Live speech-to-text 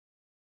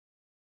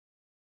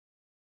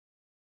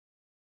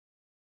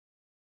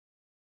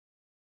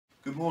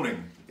Good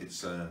morning,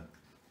 it's the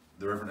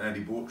Reverend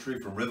Andy Bawtree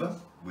from River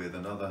with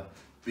another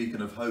beacon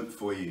of hope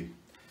for you.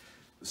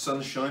 The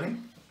sun's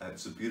shining,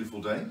 it's a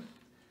beautiful day.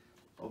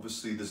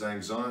 Obviously there's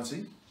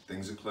anxiety,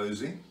 things are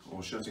closing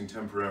or shutting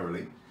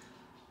temporarily.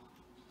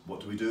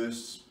 What do we do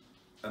as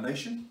a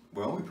nation?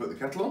 Well, we put the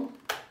kettle on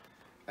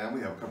and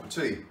we have a cup of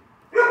tea.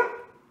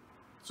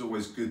 It's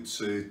always good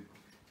to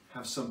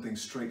have something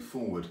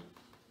straightforward.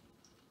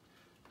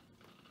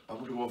 I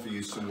want to offer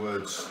you some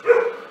words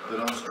that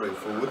are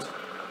straightforward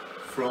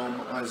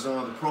from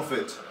Isaiah the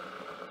prophet,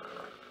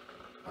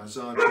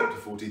 Isaiah chapter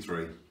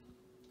 43.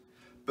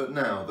 But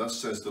now, thus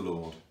says the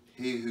Lord,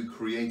 He who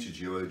created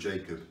you, O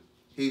Jacob,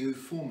 He who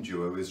formed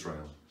you, O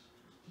Israel,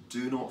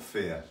 do not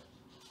fear.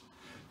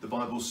 The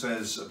Bible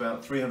says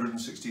about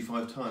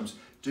 365 times,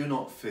 do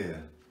not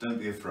fear, don't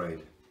be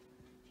afraid.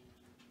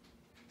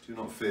 Do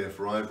not fear,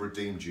 for I have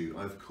redeemed you.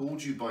 I have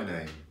called you by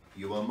name.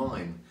 You are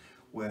mine.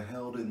 We're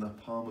held in the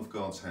palm of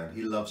God's hand.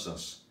 He loves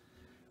us.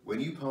 When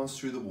you pass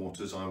through the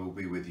waters, I will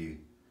be with you,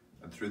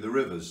 and through the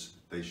rivers,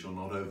 they shall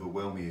not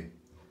overwhelm you.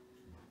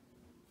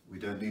 We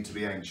don't need to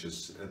be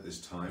anxious at this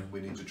time.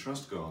 We need to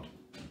trust God.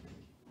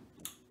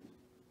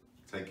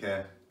 Take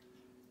care.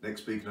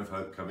 Next beacon of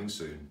hope coming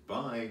soon.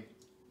 Bye.